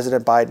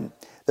President Biden.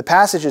 The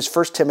passage is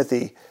 1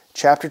 Timothy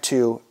chapter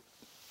 2,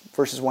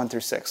 verses 1 through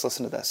 6.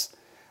 Listen to this.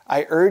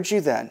 I urge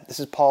you then, this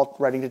is Paul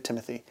writing to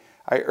Timothy,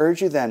 I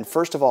urge you then,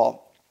 first of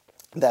all,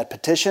 that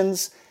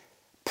petitions,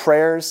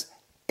 prayers,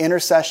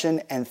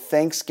 intercession, and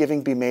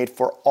thanksgiving be made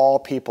for all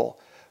people,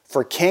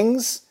 for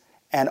kings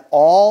and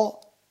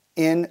all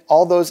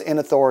those in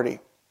authority.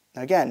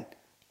 Now again,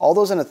 all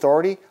those in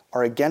authority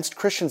are against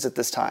Christians at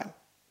this time.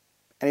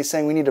 And he's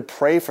saying we need to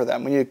pray for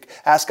them. We need to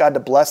ask God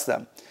to bless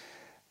them.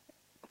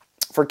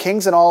 For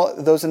kings and all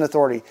those in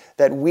authority,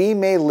 that we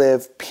may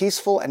live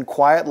peaceful and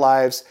quiet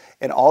lives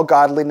in all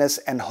godliness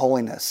and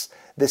holiness.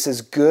 This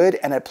is good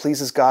and it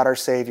pleases God our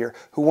Savior,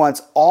 who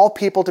wants all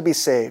people to be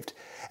saved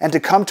and to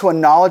come to a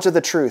knowledge of the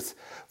truth.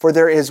 For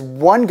there is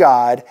one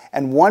God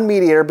and one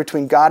mediator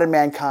between God and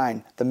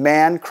mankind, the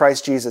man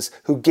Christ Jesus,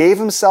 who gave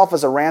himself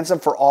as a ransom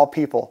for all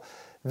people.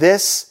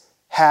 This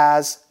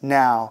has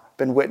now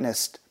been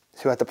witnessed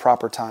to at the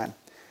proper time.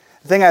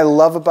 The thing I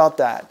love about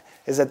that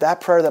is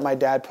that prayer that my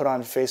dad put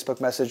on Facebook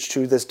message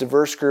to this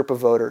diverse group of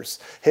voters,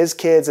 his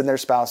kids and their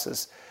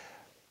spouses,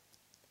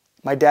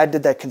 my dad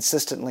did that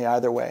consistently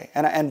either way.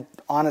 And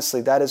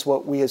honestly, that is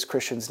what we as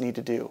Christians need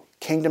to do.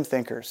 Kingdom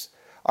thinkers.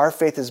 Our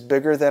faith is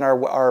bigger than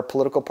our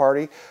political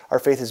party. Our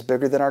faith is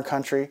bigger than our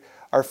country.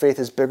 Our faith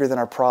is bigger than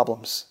our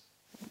problems.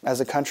 As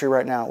a country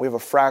right now, we have a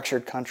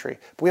fractured country.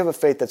 But we have a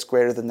faith that's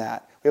greater than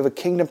that. We have a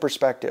kingdom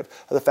perspective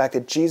of the fact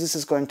that Jesus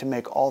is going to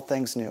make all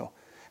things new.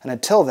 And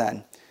until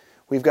then,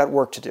 we've got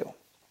work to do.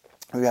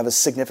 We have a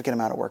significant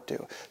amount of work to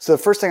do. So the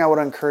first thing I want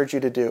to encourage you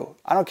to do,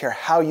 I don't care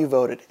how you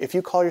voted, if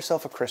you call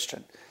yourself a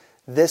Christian,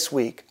 this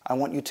week I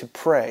want you to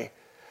pray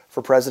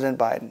for President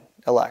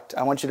Biden-elect.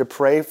 I want you to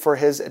pray for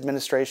his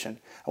administration.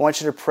 I want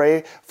you to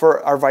pray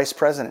for our Vice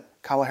President,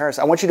 Kamala Harris.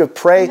 I want you to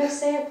pray. You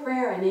say a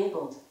prayer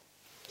enabled.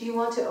 Do you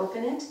want to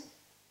open it?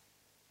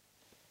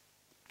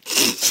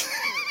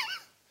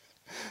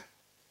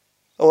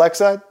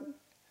 Alexa,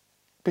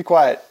 be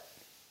quiet.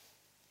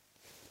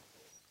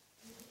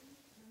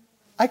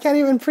 I can't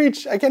even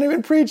preach.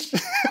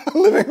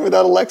 Living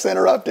without Alexa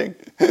interrupting.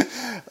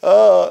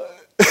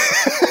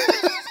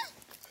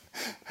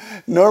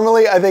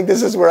 Normally, I think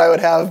this is where I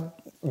would have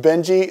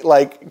Benji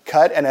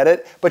cut and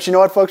edit. But you know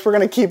what, folks? We're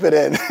going to keep it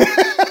in.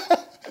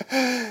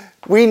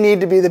 We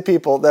need to be the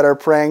people that are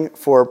praying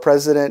for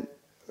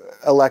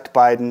President-elect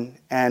Biden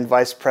and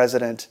Vice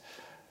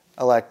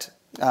President-elect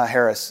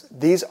Harris.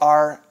 These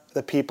are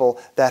the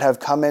people that have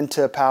come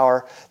into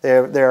power.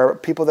 They're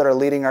people that are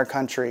leading our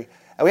country.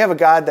 And we have a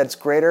God that's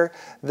greater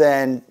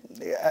than...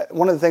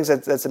 One of the things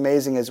that's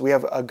amazing is we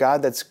have a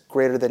God that's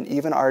greater than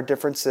even our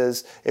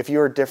differences. If you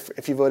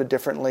voted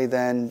differently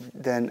than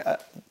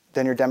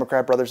your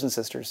Democrat brothers and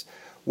sisters,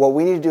 what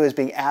we need to do is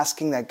be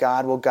asking that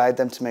God will guide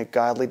them to make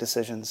godly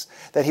decisions,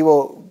 that He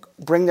will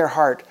bring their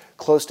heart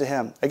close to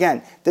Him.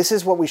 Again, this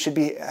is what we should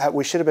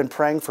have been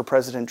praying for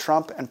President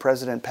Trump and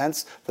President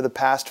Pence for the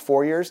past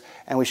 4 years,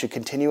 and we should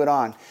continue it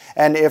on.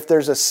 And if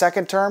there's a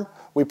second term,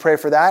 we pray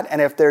for that. And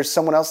if there's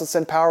someone else that's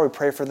in power, we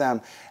pray for them.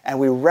 And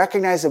we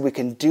recognize that we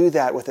can do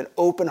that with an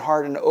open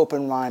heart and an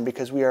open mind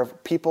because we are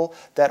people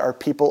that are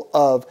people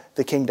of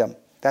the kingdom.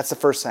 That's the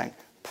first thing.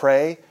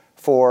 Pray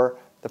for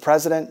the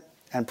president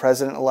and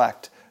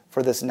president-elect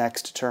for this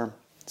next term.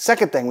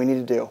 Second thing we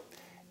need to do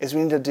is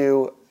we need to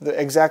do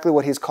exactly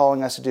what He's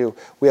calling us to do.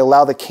 We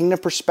allow the kingdom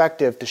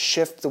perspective to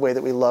shift the way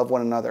that we love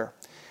one another.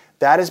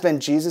 That has been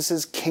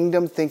Jesus'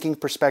 kingdom thinking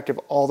perspective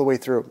all the way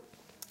through.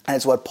 And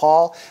it's what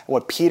Paul, and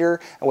what Peter,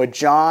 and what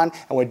John,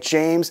 and what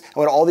James, and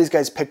what all these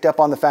guys picked up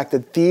on, the fact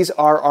that these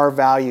are our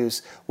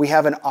values. We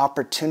have an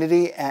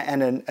opportunity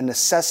and a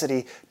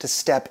necessity to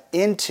step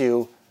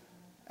into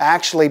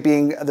actually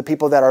being the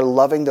people that are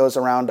loving those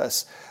around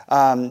us.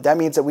 That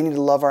means that we need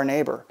to love our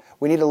neighbor.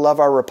 We need to love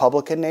our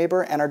Republican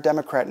neighbor and our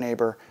Democrat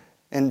neighbor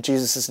in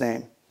Jesus'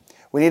 name.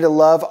 We need to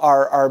love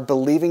our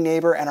believing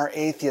neighbor and our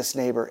atheist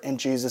neighbor in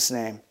Jesus'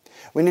 name.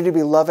 We need to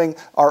be loving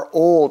our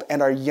old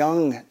and our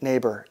young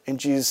neighbor in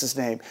Jesus'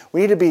 name.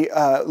 We need to be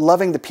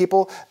loving the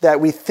people that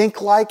we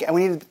think like, and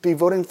we need to be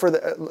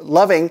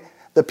loving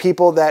the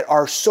people that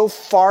are so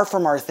far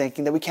from our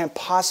thinking that we can't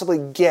possibly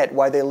get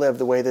why they live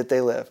the way that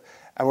they live.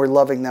 And we're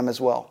loving them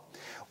as well.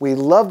 We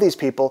love these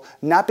people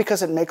not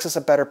because it makes us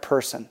a better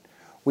person.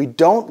 We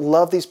don't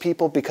love these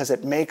people because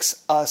it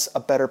makes us a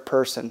better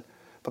person,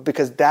 but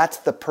because that's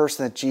the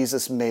person that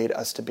Jesus made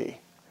us to be.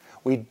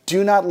 We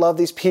do not love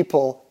these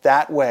people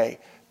that way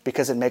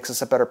because it makes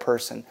us a better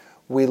person.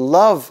 We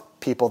love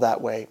people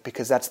that way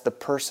because that's the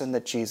person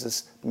that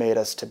Jesus made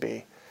us to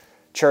be.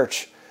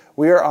 Church,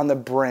 we are on the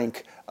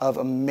brink of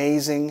an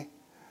amazing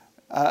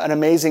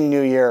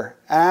new year.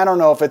 And I don't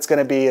know if it's going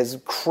to be as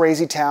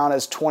crazy town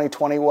as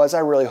 2020 was. I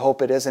really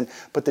hope it isn't.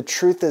 But the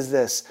truth is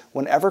this: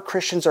 whenever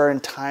Christians are in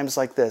times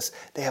like this,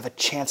 they have a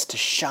chance to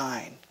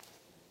shine.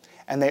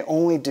 And they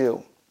only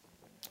do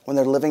when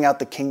they're living out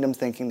the kingdom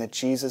thinking that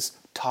Jesus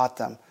taught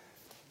them.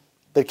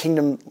 The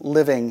kingdom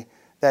living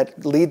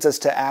that leads us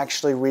to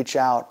actually reach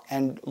out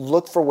and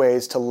look for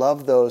ways to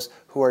love those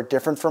who are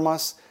different from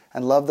us,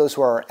 and love those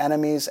who are our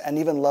enemies, and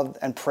even love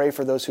and pray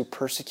for those who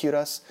persecute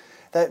us.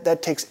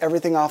 That takes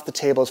everything off the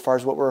table as far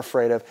as what we're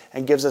afraid of,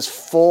 and gives us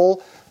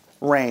full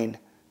reign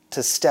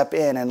to step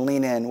in and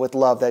lean in with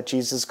love that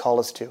Jesus called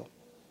us to.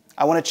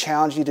 I want to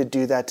challenge you to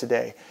do that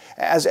today.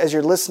 As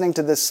you're listening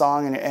to this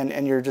song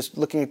and you're just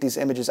looking at these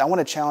images, I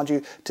want to challenge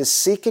you to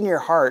seek in your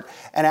heart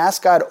and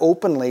ask God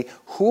openly,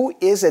 who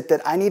is it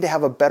that I need to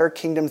have a better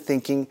kingdom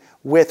thinking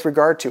with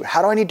regard to?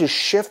 How do I need to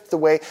shift the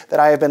way that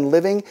I have been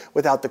living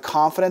without the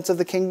confidence of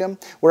the kingdom,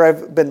 where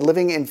I've been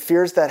living in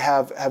fears that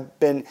have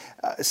been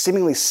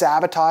seemingly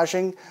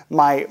sabotaging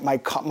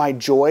my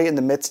joy in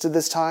the midst of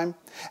this time?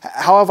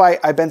 How have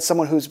I been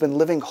someone who's been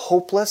living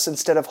hopeless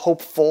instead of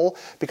hopeful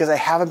because I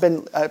haven't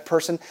been a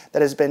person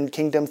that has been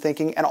kingdom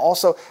thinking? And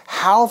also,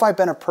 how have I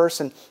been a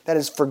person that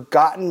has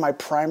forgotten my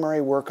primary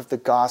work of the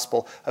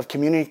gospel, of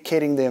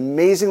communicating the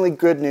amazingly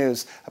good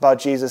news about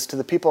Jesus to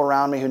the people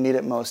around me who need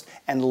it most,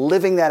 and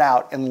living that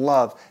out in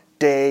love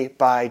day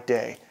by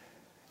day?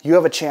 You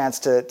have a chance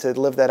to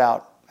live that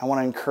out. I want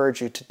to encourage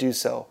you to do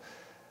so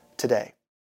today.